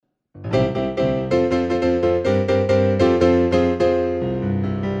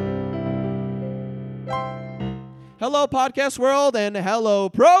hello, podcast world, and hello,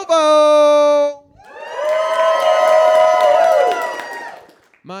 Provo!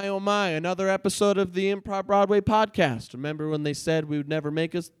 My, oh my, another episode of the Improv Broadway podcast. Remember when they said we would never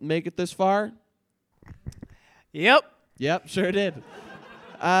make it this far? Yep. Yep, sure did.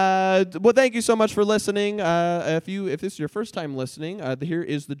 Well, thank you so much for listening. If this is your first time listening, here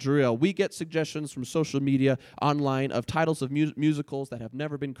is the drill. We get suggestions from social media online of titles of musicals that have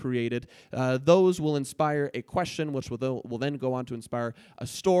never been created. Those will inspire a question, which will then go on to inspire a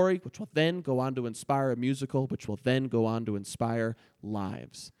story, which will then go on to inspire a musical, which will then go on to inspire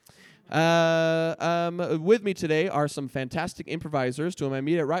lives. With me today are some fantastic improvisers. To my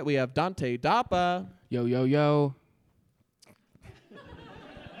immediate right, we have Dante Dappa. Yo, yo, yo.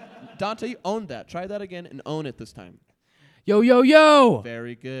 Dante, you owned that. Try that again and own it this time. Yo, yo, yo.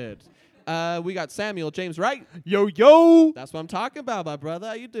 Very good. We got Samuel James Wright. Yo, yo. That's what I'm talking about, my brother.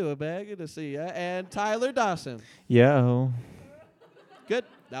 How you doing, man? Good to see you. And Tyler Dawson. Yo. Good.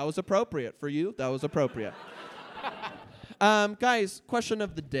 That was appropriate for you. That was appropriate. Guys, question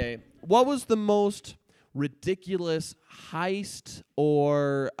of the day. What was the most ridiculous heist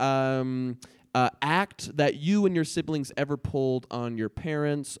or act that you and your siblings ever pulled on your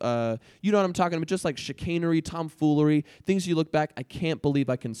parents? You know what I'm talking about, just like chicanery, tomfoolery, things you look back, I can't believe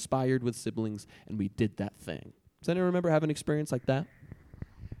I conspired with siblings and we did that thing. Does anyone remember having an experience like that?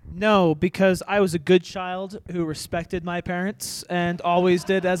 No, because I was a good child who respected my parents and always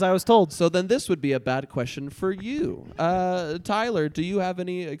did as I was told. So then this would be a bad question for you. Tyler, do you have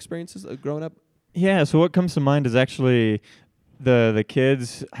any experiences of growing up? Yeah, so what comes to mind is actually the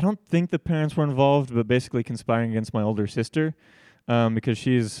kids. I don't think the parents were involved, but basically conspiring against my older sister because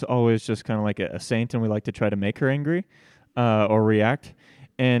she's always just kind of like a saint, and we like to try to make her angry or react.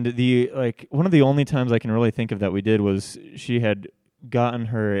 And one of the only times I can really think of that we did was she had gotten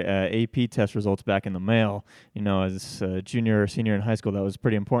her AP test results back in the mail. You know, as a junior or senior in high school, that was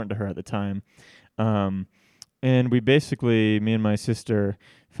pretty important to her at the time. And we basically, me and my sister,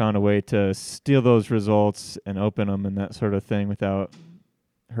 found a way to steal those results and open them and that sort of thing without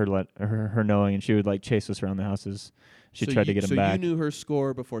her knowing, and she would like chase us around the houses. She tried to get them back. So you knew her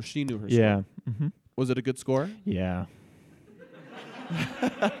score before she knew her score? Yeah. Mm-hmm. Was it a good score? Yeah.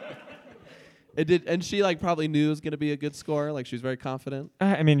 It did, and she like probably knew it was going to be a good score. Like she was very confident.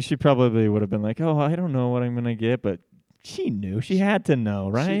 I mean, she probably would have been like, "Oh, I don't know what I'm going to get," but she knew. She had to know,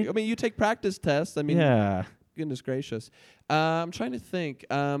 right? You take practice tests. I mean, yeah. Goodness gracious. I'm trying to think.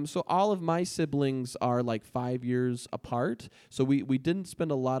 So all of my siblings are like 5 years apart. So we didn't spend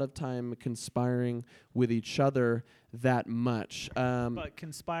a lot of time conspiring with each other that much. But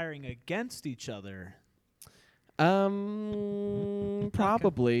conspiring against each other.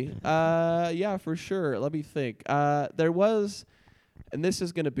 Probably. Yeah, for sure. Let me think. There was, and this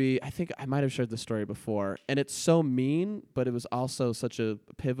is going to be, I think I might have shared this story before, and it's so mean, but it was also such a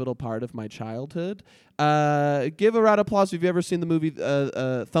pivotal part of my childhood. Give a round of applause if you've ever seen the movie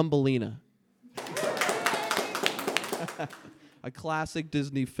Thumbelina. A classic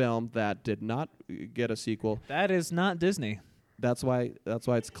Disney film that did not get a sequel. That is not Disney. That's why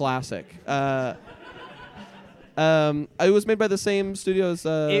it's classic. It was made by the same studio as...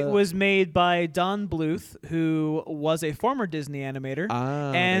 It was made by Don Bluth, who was a former Disney animator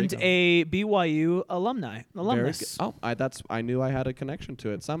and a BYU alumnus. I knew I had a connection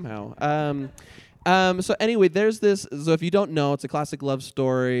to it somehow. So anyway, there's this. So if you don't know, it's a classic love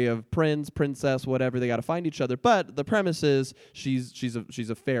story of prince, princess, whatever. They got to find each other. But the premise is she's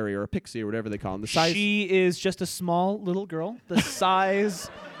a fairy or a pixie or whatever they call them. She is just a small little girl, the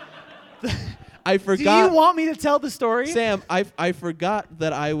size... I forgot. Do you want me to tell the story? Sam, I forgot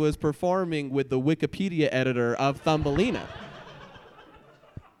that I was performing with the Wikipedia editor of Thumbelina.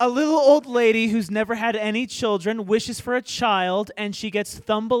 A little old lady who's never had any children wishes for a child, and she gets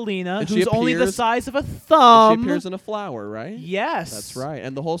Thumbelina, who's only the size of a thumb. And she appears in a flower, right? Yes. That's right.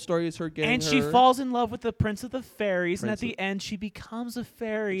 And the whole story is her getting And she falls in love with the Prince of the Fairies, and at the end, she becomes a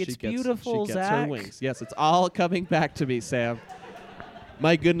fairy. It's beautiful, She gets Zach. her wings. Yes, it's all coming back to me, Sam.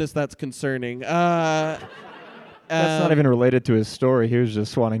 My goodness, that's concerning. That's not even related to his story. He was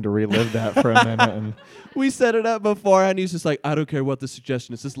just wanting to relive that for a minute. And we set it up before, and he's just like, I don't care what the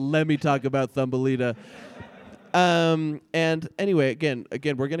suggestion is. Just let me talk about Thumbelina. And anyway, again,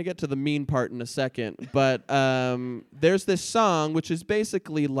 we're going to get to the mean part in a second. But there's this song, which is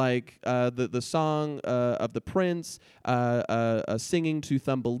basically like the song of the prince singing to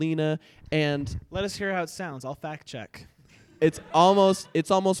Thumbelina. And let us hear how it sounds. I'll fact check. It's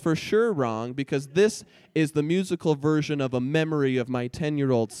almost for sure wrong, because this is the musical version of A Memory of My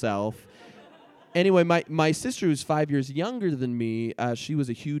 10-Year-Old Self. Anyway, my sister, who's 5 years younger than me, she was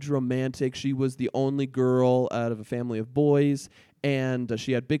a huge romantic. She was the only girl out of a family of boys, and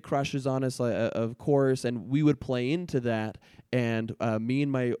she had big crushes on us, of course, and we would play into that. And me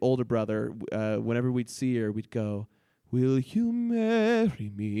and my older brother, whenever we'd see her, we'd go, "Will you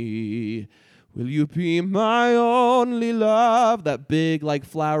marry me? Will you be my only love?" That big, like,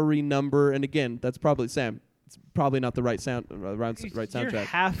 flowery number. And again, that's probably Sam. It's probably not the right soundtrack. You're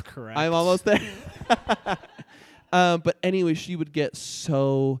half correct. I'm almost there. But anyway, she would get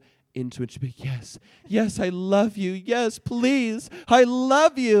so into it. She'd be, yes, I love you. Yes, please, I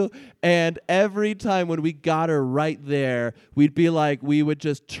love you. And every time when we got her right there, we'd be like, we would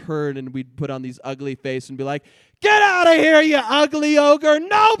just turn and we'd put on these ugly faces and be like, "Get out of here, you ugly ogre.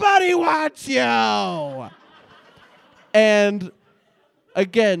 Nobody wants you." And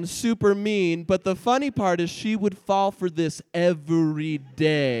again, super mean. But the funny part is she would fall for this every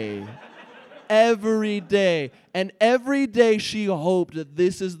day. Every day. And every day she hoped that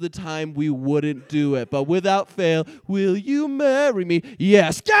this is the time we wouldn't do it. But without fail, "Will you marry me?"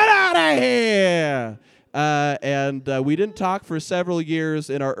 "Yes, get out of here." And we didn't talk for several years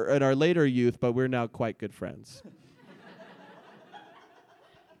in our later youth, but we're now quite good friends.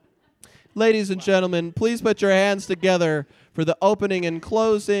 Ladies and gentlemen, please put your hands together for the opening and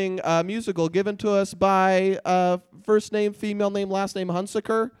closing musical given to us by first name, female name, last name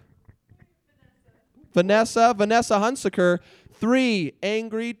Hunsaker. Vanessa Hunsaker, 3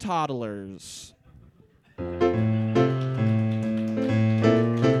 Angry Toddlers.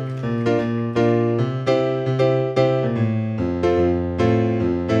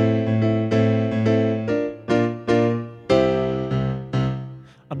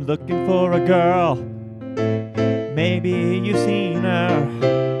 I'm looking for a girl. Maybe you've seen her.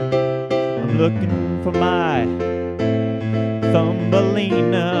 I'm looking for my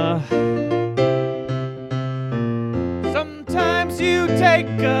Thumbelina. Sometimes you take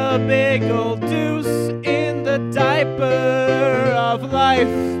a big old deuce in the diaper of life.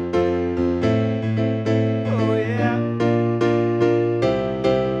 Oh yeah.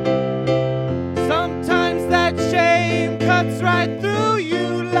 Sometimes that shame cuts right through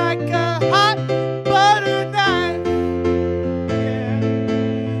you like a hot butter knife. Yeah,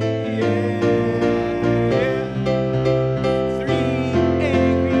 yeah. 3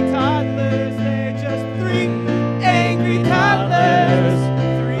 angry toddlers, they're just 3 angry toddlers.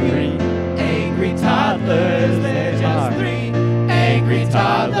 3 angry toddlers, they're just 3 angry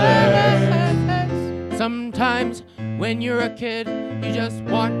toddlers. Sometimes when you're a kid, you just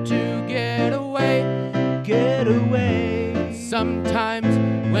want to get away. Get away. Sometimes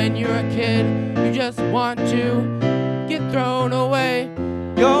when you're a kid, you just want to get thrown away.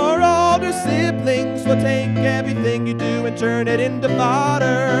 Your older siblings will take everything you do and turn it into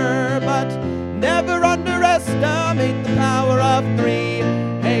fodder, but never underestimate the power of 3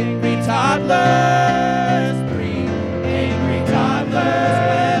 angry toddlers. 3 angry toddlers.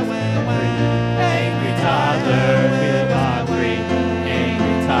 Angry toddlers. We've got 3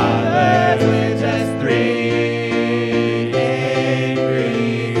 angry toddlers. We're just 3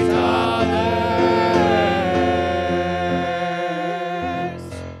 angry toddlers.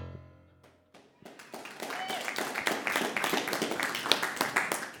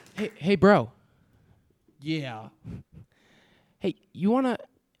 Hey, bro. Yeah. Hey, you wanna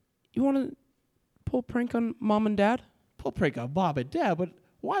pull a prank on mom and dad? Pull prank on mom and dad, but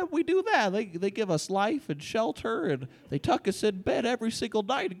why would we do that? They give us life and shelter, and they tuck us in bed every single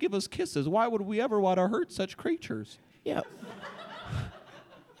night and give us kisses. Why would we ever want to hurt such creatures? Yeah.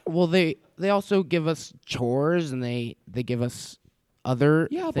 Well, they also give us chores, and they give us other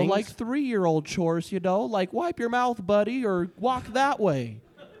Yeah, things. but like 3-year-old chores, like wipe your mouth, buddy, or walk that way.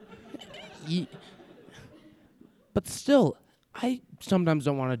 But still, I sometimes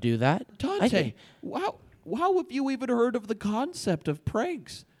don't want to do that. Dante, how have you even heard of the concept of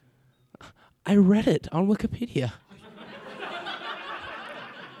pranks? I read it on Wikipedia.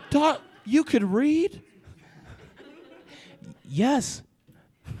 You could read? Yes.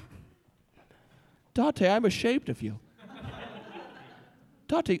 Dante, I'm ashamed of you.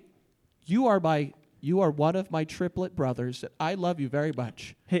 Dante, you are one of my triplet brothers. I love you very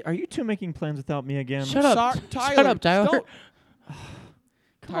much. Hey, are you two making plans without me again? Shut up. Tyler. Shut up, Tyler. don't-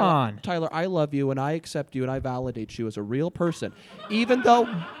 Come on. Tyler, I love you and I accept you and I validate you as a real person. Even though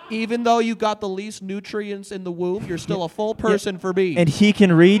you got the least nutrients in the womb, you're still a full person for me. And he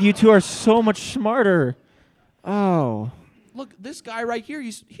can read. You two are so much smarter. Oh. Look, this guy right here,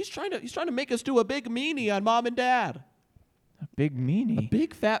 he's trying to make us do a big meanie on mom and dad. A big meanie. A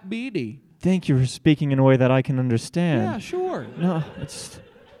big fat meanie. Thank you for speaking in a way that I can understand. Yeah, sure. No, it's...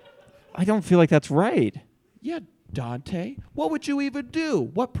 I don't feel like that's right. Yeah, Dante. What would you even do?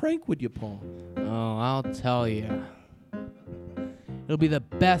 What prank would you pull? Oh, I'll tell you. It'll be the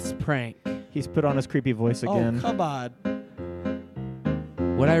best prank. He's put on his creepy voice again. Oh, come on.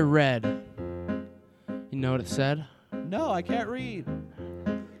 What I read. You know what it said? No, I can't read.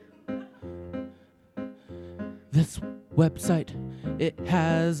 This website, it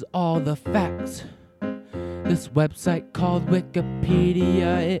has all the facts. This website called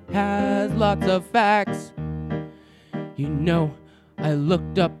Wikipedia, it has lots of facts. You know, I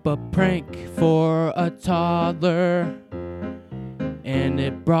looked up a prank for a toddler, and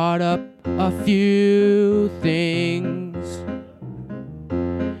it brought up a few things.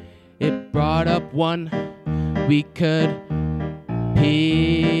 It brought up one, we could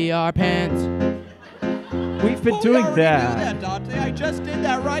pee our pants. We've been We doing already that. do that, Dante. I just did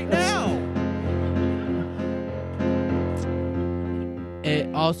that right now.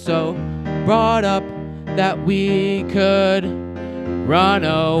 It also brought up that we could run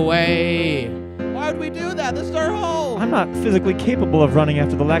away. Why would we do that? This is our home. I'm not physically capable of running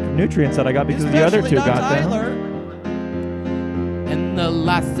after the lack of nutrients that I got because the other Especially two not got them. Tyler. And the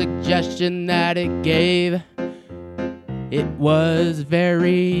last suggestion that it gave, it was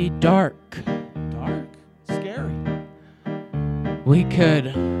very dark. Dark. Scary. We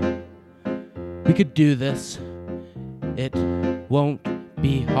could do this. It won't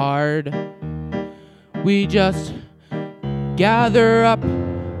be hard. We just gather up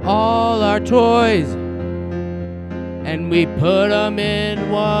all our toys and we put them in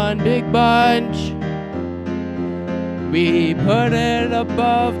one big bunch. We put it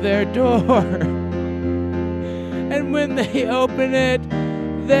above their door. And when they open it,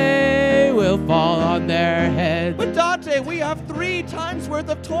 they will fall on their heads. But Dante, we have 3 times worth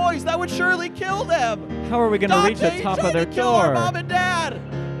of toys. That would surely kill them. How are we going to reach the Dante, top trying of their to kill our door? mom and dad.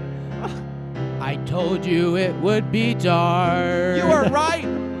 I told you it would be dark. You are right.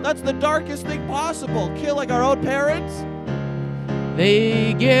 That's the darkest thing possible. Killing our own parents?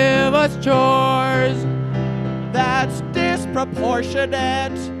 They give us chores. That's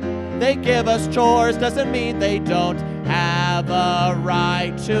disproportionate. They give us chores doesn't mean they don't have a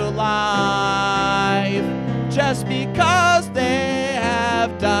right to life. Just because they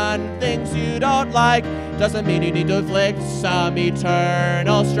have done things you don't like doesn't mean you need to inflict some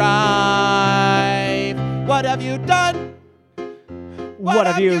eternal strife. What have you done? What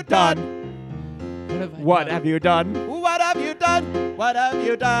have you done? What have I done? What have you done? What have you done? What have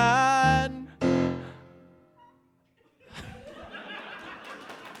you done?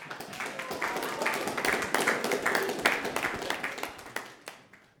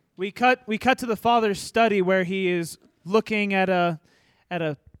 We cut to the father's study where he is looking at a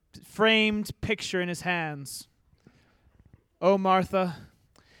framed picture in his hands. Oh, Martha,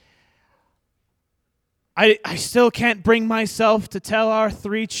 I still can't bring myself to tell our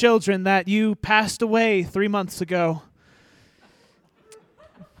 3 children that you passed away 3 months ago.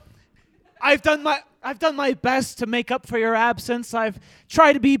 I've done my best to make up for your absence. I've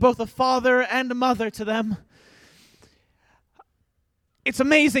tried to be both a father and a mother to them. It's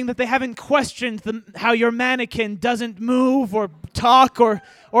amazing that they haven't questioned how your mannequin doesn't move or talk or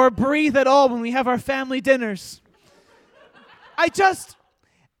breathe at all when we have our family dinners. I just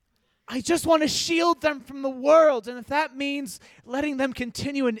want to shield them from the world, and if that means letting them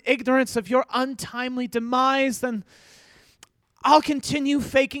continue in ignorance of your untimely demise, then I'll continue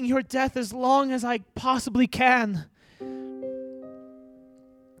faking your death as long as I possibly can.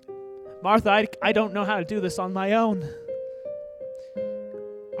 Martha, I don't know how to do this on my own.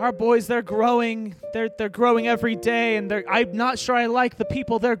 Our boys, they're growing. They're growing every day, and I'm not sure I like the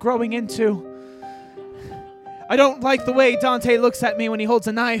people they're growing into. I don't like the way Dante looks at me when he holds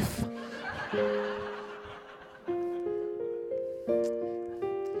a knife.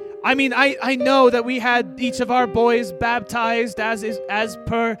 I mean, I know that we had each of our boys baptized as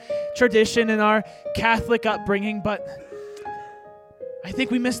per tradition in our Catholic upbringing, but I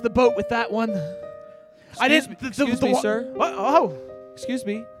think we missed the boat with that one. Excuse me, sir. What? Oh. Excuse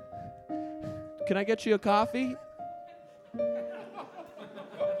me. Can I get you a coffee?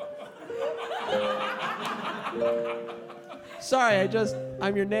 Sorry,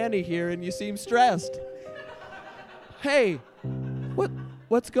 I'm your nanny here and you seem stressed. Hey,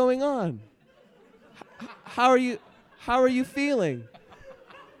 what's going on? How are you feeling?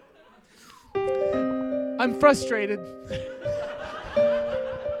 I'm frustrated.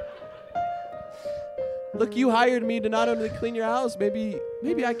 Look, you hired me to not only clean your house, maybe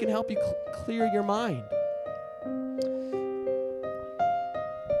I can help you clear your mind.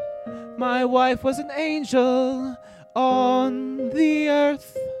 My wife was an angel on the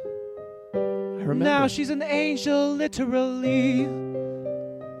earth. remember. Now she's an angel, literally.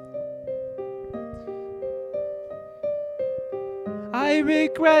 I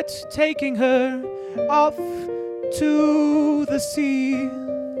regret taking her off to the sea.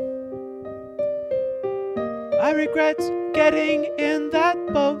 I regret getting in that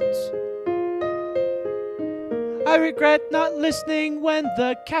boat. I regret not listening when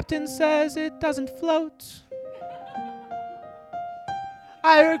the captain says it doesn't float.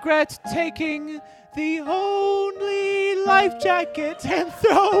 I regret taking the only life jacket and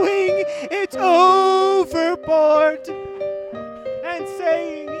throwing it overboard and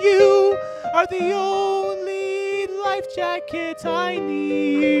saying, "You are the only life jacket I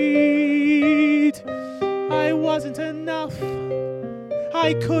need." I wasn't enough.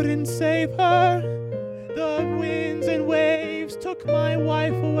 I couldn't save her. The winds and waves took my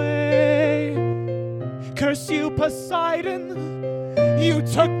wife away. Curse you, Poseidon. You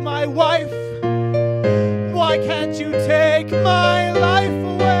took my wife. Why can't you take my life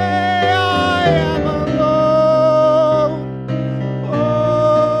away? I am alone.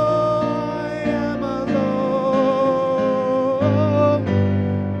 Oh, I am alone.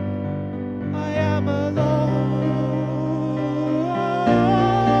 I am alone.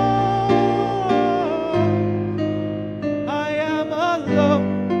 I am alone.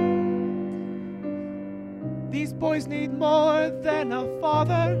 These boys need more than a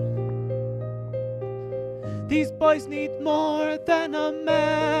father. These boys need more than a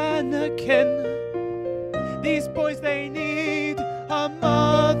mannequin. These boys, they need a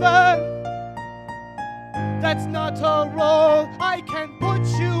mother. That's not a role I can put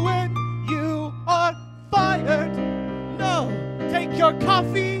you in. You are fired. No, take your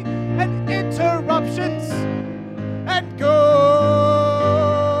coffee and interruptions and go.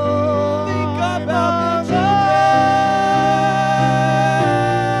 Think about the children.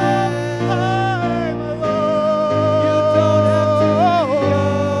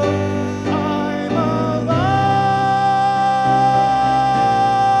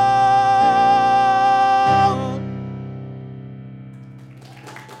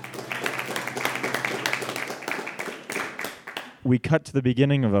 We cut to the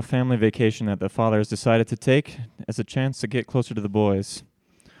beginning of a family vacation that the father has decided to take as a chance to get closer to the boys.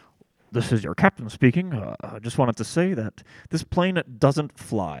 This is your captain speaking. I just wanted to say that this plane doesn't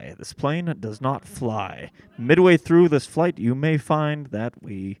fly. This plane does not fly. Midway through this flight, you may find that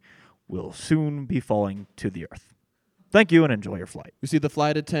we will soon be falling to the earth. Thank you and enjoy your flight. You see the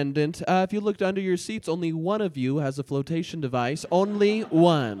flight attendant. If you looked under your seats, only one of you has a flotation device. Only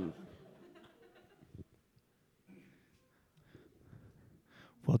one.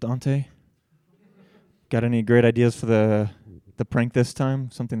 Well, Dante, got any great ideas for the prank this time?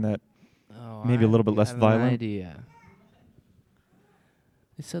 Something that maybe a little bit less I have violent? An idea.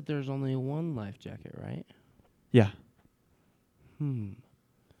 They said there's only one life jacket, right? Yeah. You're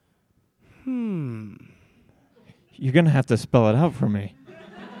going to have to spell it out for me.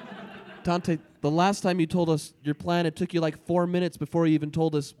 Dante, the last time you told us your plan, it took you like 4 minutes before you even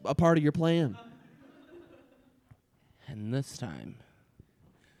told us a part of your plan. And this time,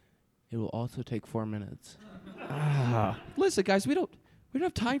 it will also take 4 minutes. Listen, guys, we don't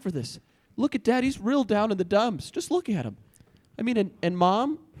have time for this. Look at Dad; he's real down in the dumps. Just look at him. I mean, and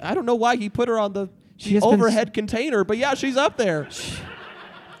Mom, I don't know why he put her on the overhead container, but yeah, she's up there.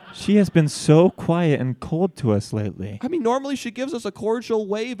 She has been so quiet and cold to us lately. I mean, normally she gives us a cordial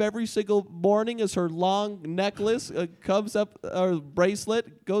wave every single morning as her long necklace comes up, or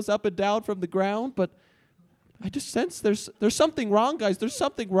bracelet goes up and down from the ground. But I just sense there's something wrong, guys. There's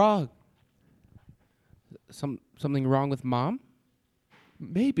something wrong. Something wrong with Mom?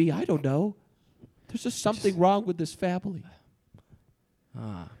 Maybe, I don't know. There's just something wrong with this family.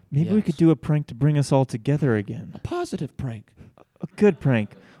 Maybe we could do a prank to bring us all together again. A positive prank. A good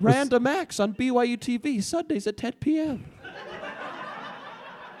prank. Random Acts on BYU TV, Sundays at 10 p.m.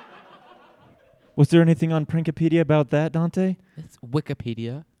 Was there anything on Prankopedia about that, Dante? It's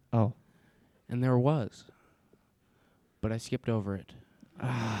Wikipedia. Oh. And there was. But I skipped over it.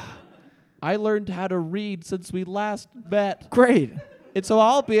 I learned how to read since we last met. Great. And so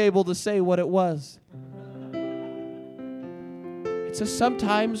I'll be able to say what it was. It says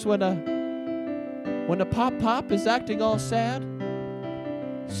sometimes when a pop is acting all sad,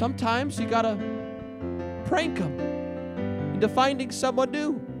 sometimes you gotta prank them into finding someone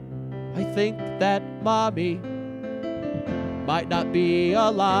new. I think that Mommy might not be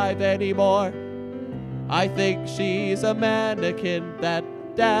alive anymore. I think she's a mannequin that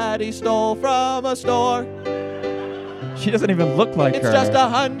Daddy stole from a store. She doesn't even look like It's her. just a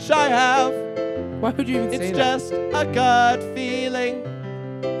hunch I have. Why would you even say It's that? just a gut feeling.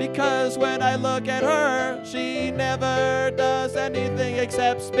 Because when I look at her, she never does anything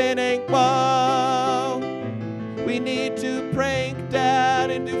except spinning. Whoa. We need to prank Dad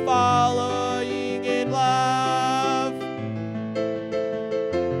into falling in love.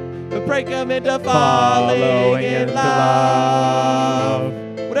 Prank him into falling in love.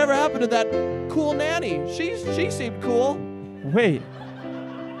 Whatever happened to that cool nanny? She seemed cool. Wait.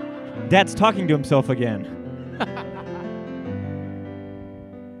 Dad's talking to himself again.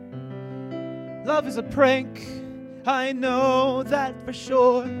 Love is a prank, I know that for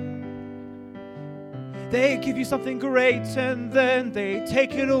sure. They give you something great and then they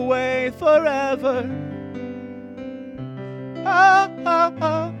take it away forever. Oh, oh,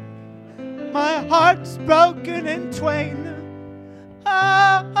 oh. My heart's broken in twain.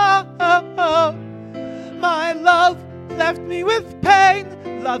 Oh, oh, oh, oh. My love left me with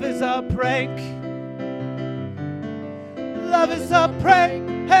pain. Love is a prank. Love is a prank.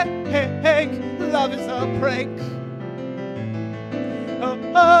 Hey, hey, hey. Love is a prank. Oh,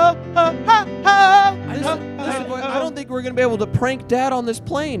 oh, oh, oh, oh. I don't think we're going to be able to prank Dad on this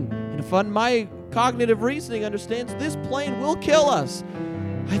plane. And if my cognitive reasoning understands, this plane will kill us.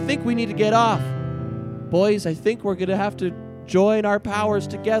 I think we need to get off. Boys, I think we're going to have to join our powers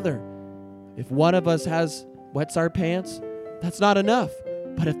together. If one of us wets our pants, that's not enough.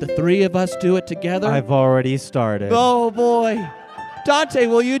 But if the three of us do it together... I've already started. Oh, boy. Dante,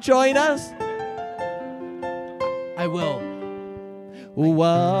 will you join us? I will.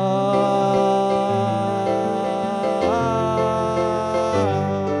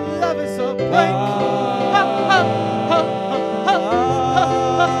 Love is a prank.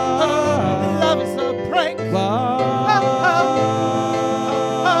 Love is a prank.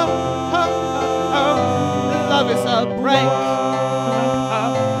 Love is a prank.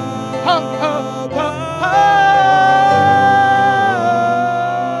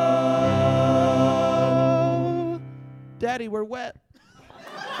 Daddy, we're wet.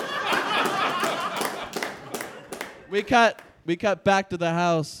 We cut back to the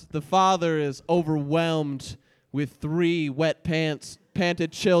house. The father is overwhelmed with 3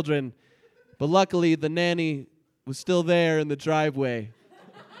 panted children. But luckily, the nanny was still there in the driveway.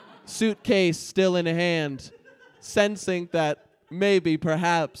 Suitcase still in hand, sensing that maybe,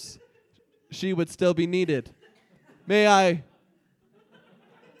 perhaps, she would still be needed. May I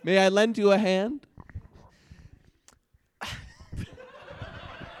lend you a hand?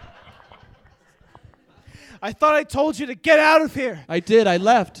 I thought I told you to get out of here. I did. I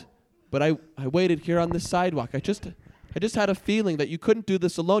left. But I waited here on this sidewalk. I just had a feeling that you couldn't do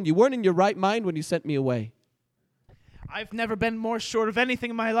this alone. You weren't in your right mind when you sent me away. I've never been more short of anything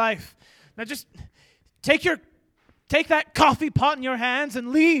in my life. Now just take that coffee pot in your hands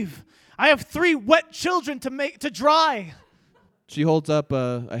and leave. I have 3 wet children to dry. She holds up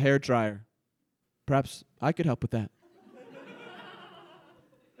a hair dryer. Perhaps I could help with that.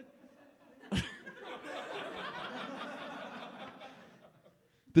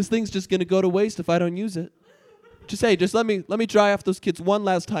 This thing's just gonna go to waste if I don't use it. Just let me dry off those kids one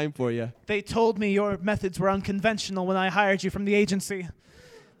last time for you. They told me your methods were unconventional when I hired you from the agency.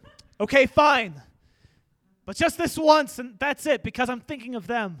 Okay, fine. But just this once, and that's it, because I'm thinking of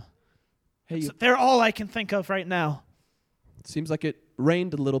them. Hey, So they're all I can think of right now. it seems like it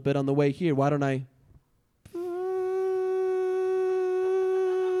rained a little bit on the way here. Why don't I...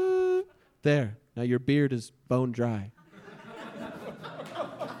 There. Now your beard is bone dry.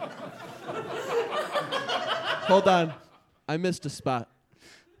 Hold on. I missed a spot.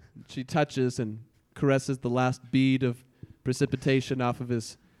 She touches and caresses the last bead of precipitation off of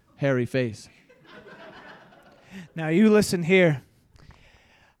his hairy face. Now you listen here.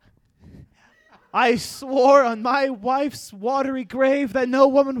 I swore on my wife's watery grave that no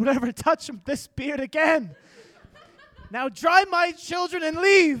woman would ever touch this beard again. Now dry my children and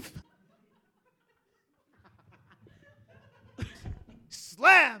leave.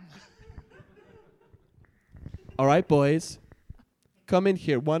 Slam! All right, boys. Come in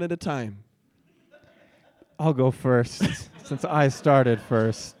here one at a time. I'll go first, since I started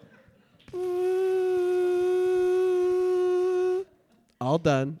first. All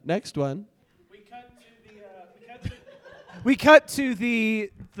done. Next one. We cut to the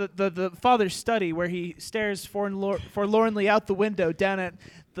father's study where he stares forlornly out the window down at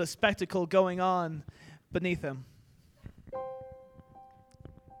the spectacle going on beneath him.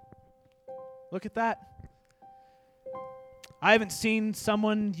 Look at that. I haven't seen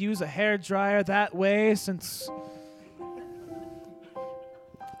someone use a hairdryer that way since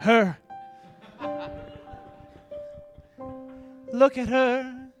her. Look at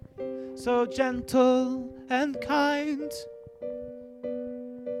her, so gentle and kind.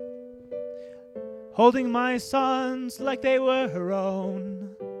 holding my sons like they were her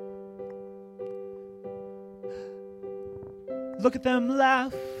own. Look at them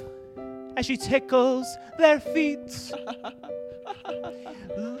laugh as she tickles their feet.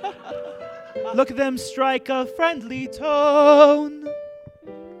 Look at them strike a friendly tone.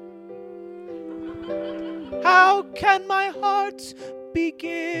 How can my heart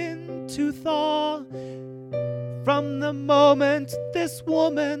begin to thaw from the moment this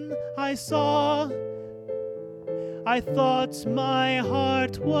woman I saw? I thought my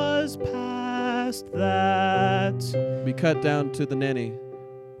heart was past that. We cut down to the nanny.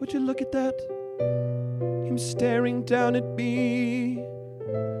 Would you look at that? Him staring down at me,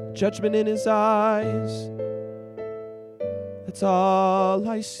 judgment in his eyes. That's all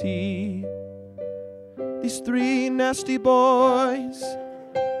I see. These three nasty boys,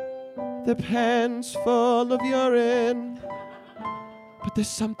 their pants full of urine. But there's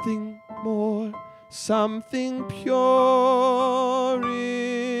something more, something pure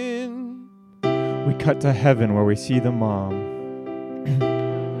in. We cut to heaven where we see the mom.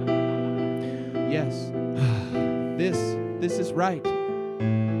 Yes, this is right.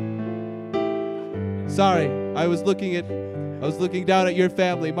 Sorry, I was looking down at your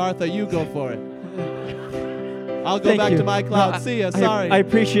family. Martha, you go for it. I'll go Thank back you. to my cloud. No, See ya. I- Sorry. I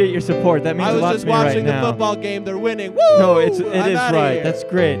appreciate your support. That means I a was lot just to me right watching the now. football game. They're winning. Woo! No, it is I'm outta right. here. That's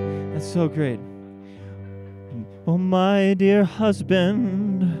great. That's so great. Oh, my dear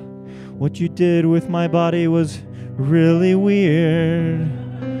husband, what you did with my body was really weird.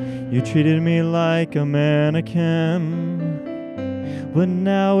 You treated me like a mannequin, but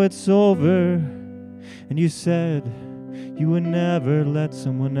now it's over. And you said you would never let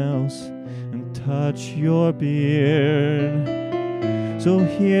someone else touch your beard. So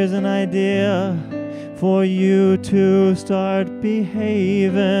here's an idea for you to start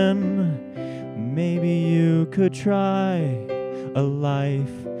behaving. Maybe you could try a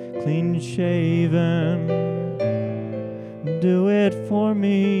life clean shaven. Do it for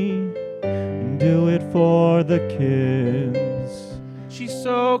me, do it for the kids. She's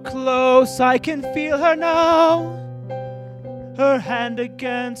so close, I can feel her now. Her hand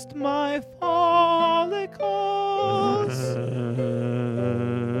against my follicles.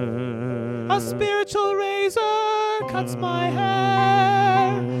 A spiritual razor cuts my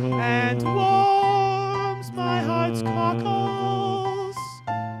hair and warms my heart's cockles.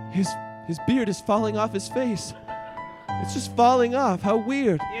 His beard is falling off his face. It's just falling off. How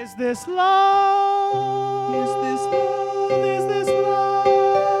weird. Is this love? Is this love? Is this love?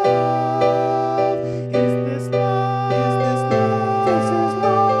 Is this love? Is this love? This is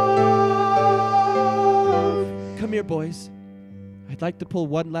love. Come here, boys. I'd like to pull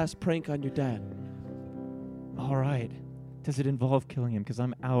one last prank on your dad. All right. Does it involve killing him? Because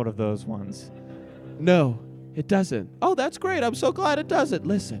I'm out of those ones. No, it doesn't. Oh, that's great. I'm so glad it doesn't.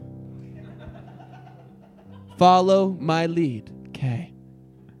 Listen. Follow my lead. Okay.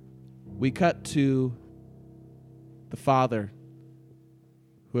 We cut to the father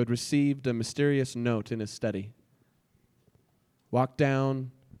who had received a mysterious note in his study. Walked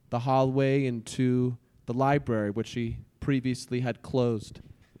down the hallway into the library, which he previously had closed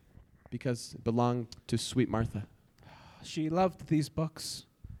because it belonged to sweet Martha. She loved these books,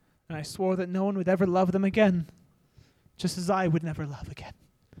 and I swore that no one would ever love them again, just as I would never love again.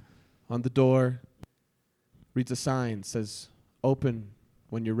 On the door reads a sign, says, "Open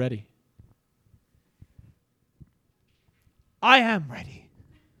when you're ready." I am ready.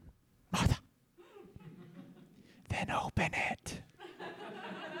 Martha. Then open it.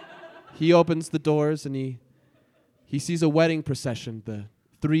 He opens the doors and he sees a wedding procession, the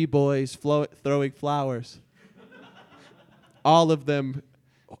three boys throwing flowers. All of them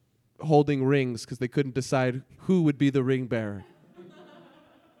holding rings because they couldn't decide who would be the ring bearer.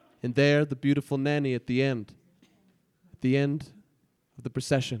 And there, the beautiful nanny at the end of the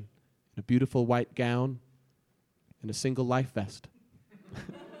procession, in a beautiful white gown and a single life vest.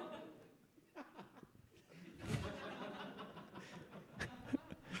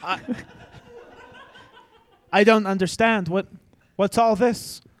 I don't understand. What's all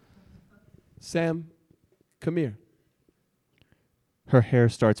this? Sam, come here. Her hair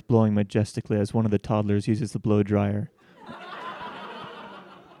starts blowing majestically as one of the toddlers uses the blow dryer.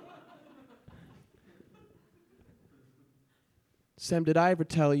 Sam, did I ever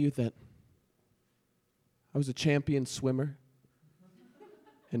tell you that I was a champion swimmer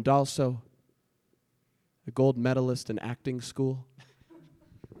and also a gold medalist in acting school?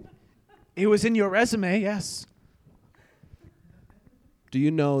 It was in your resume, yes. Do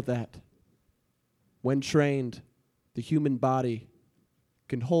you know that when trained, the human body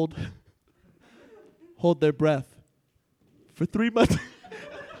can hold hold their breath for 3 months.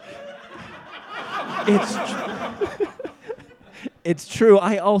 It's true.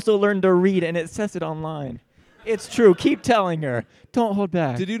 I also learned to read, and it says it online. It's true. Keep telling her. Don't hold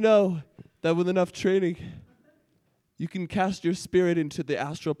back. Did you know that with enough training, you can cast your spirit into the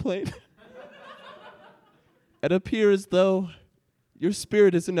astral plane and appear as though your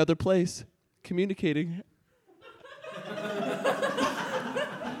spirit is in another place, communicating?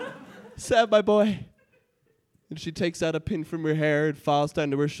 Sam, my boy. And she takes out a pin from her hair and falls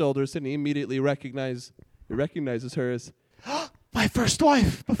down to her shoulders, and he immediately recognizes her as My first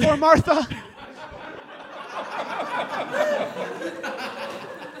wife before Martha.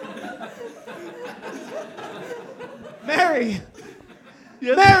 Mary.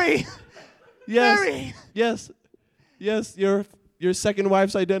 Yes. Mary. Yes. Mary. Yes. Yes, your second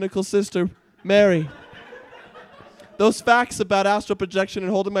wife's identical sister, Mary. Those facts about astral projection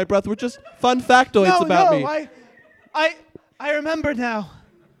and holding my breath were just fun factoids about me. I remember now.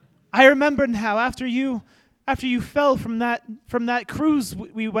 I remember now after you fell from that cruise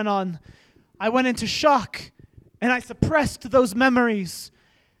we went on. I went into shock and I suppressed those memories.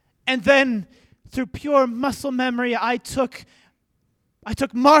 And then through pure muscle memory I took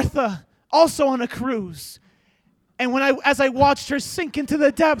Martha also on a cruise. And as I watched her sink into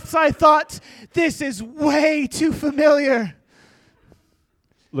the depths, I thought, this is way too familiar.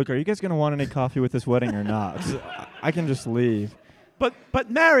 Look, are you guys going to want any coffee with this wedding or not? I can just leave. But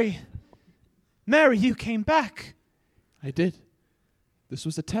Mary, you came back. I did. This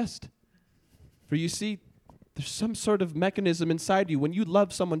was a test. For you see, there's some sort of mechanism inside you. When you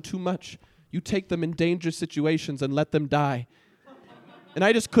love someone too much, you take them in dangerous situations and let them die. And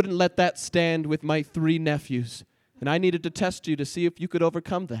I just couldn't let that stand with my 3 nephews. And I needed to test you to see if you could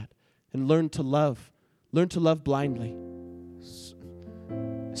overcome that and learn to love blindly.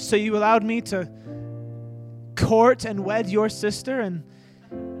 So you allowed me to court and wed your sister and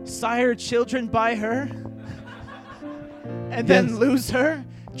sire children by her? And then Yes. lose her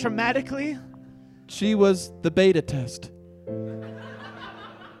traumatically? She was the beta test.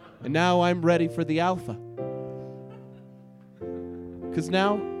 And now I'm ready for the alpha. Because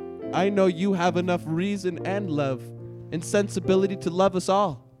now I know you have enough reason and love and sensibility to love us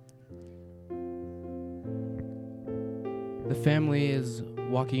all. The family is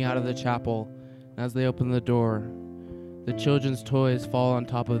walking out of the chapel. As they open the door, the children's toys fall on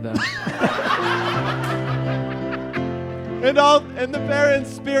top of them. And the parents'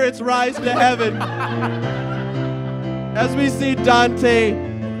 spirits rise to heaven as we see Dante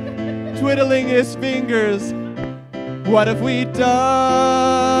twiddling his fingers. What have we done?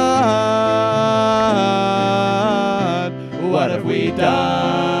 What have we done?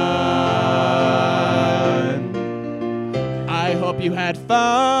 I hope you had fun.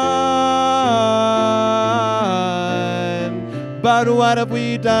 But what have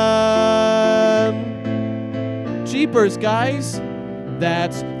we done? Jeepers, guys.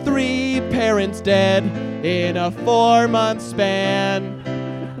 That's 3 parents dead in a 4-month span.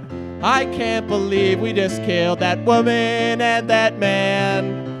 I can't believe we just killed that woman and that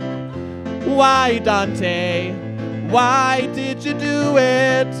man. Why, Dante? Why did you do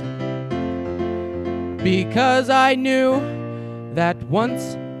it? Because I knew that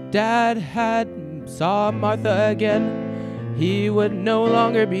once Dad had saw Martha again, he would no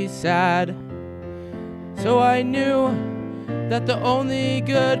longer be sad. So I knew that the only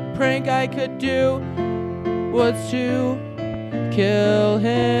good prank I could do was to kill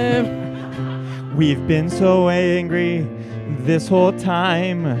him. We've been so angry this whole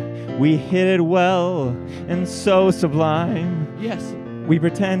time. We hid it well and so sublime. Yes. We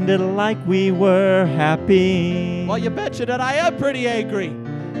pretended like we were happy. Well, you betcha that I am pretty angry.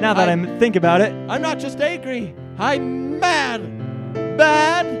 Now that I think about it, I'm not just angry. I'm mad.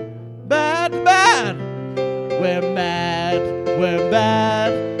 Bad. Bad. Bad. We're mad. We're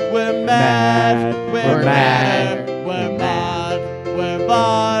bad. We're mad. We're mad. We're mad. We're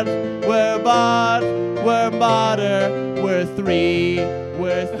bod. We're bod. We're modder. We're 3.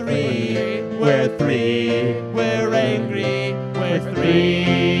 We're 3. We're 3. We're angry. We're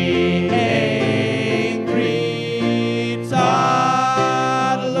 3 angry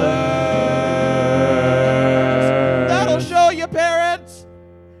toddlers. That'll show you, parents.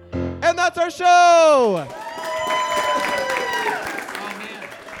 And that's our show.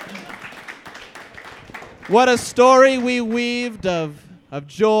 What a story we weaved of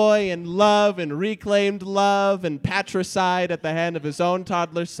joy and love and reclaimed love and patricide at the hand of his own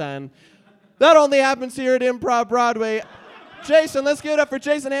toddler son. That only happens here at Improv Broadway. Jason, let's give it up for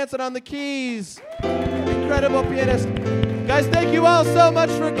Jason Hansen on the keys. Incredible pianist. Guys, Guys, thank you all so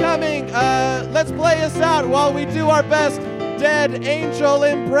much for coming. Let's play us out while we do our best Dead Angel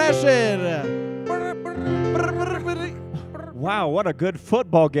impression. Wow, what a good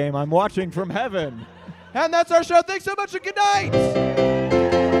football game I'm watching from heaven. And that's our show. Thanks so much and good night.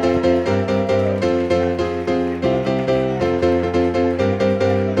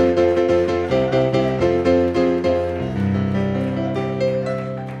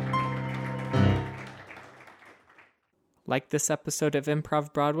 Like this episode of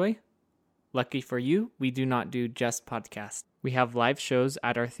Improv Broadway? Lucky for you, we do not do just podcasts. We have live shows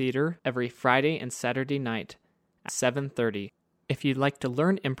at our theater every Friday and Saturday night at 7:30. If you'd like to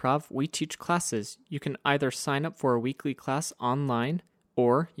learn improv, we teach classes. You can either sign up for a weekly class online,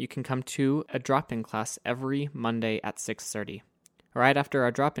 or you can come to a drop-in class every Monday at 6:30. Right after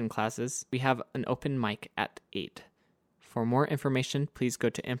our drop-in classes, we have an open mic at 8. For more information, please go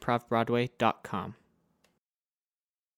to improvbroadway.com.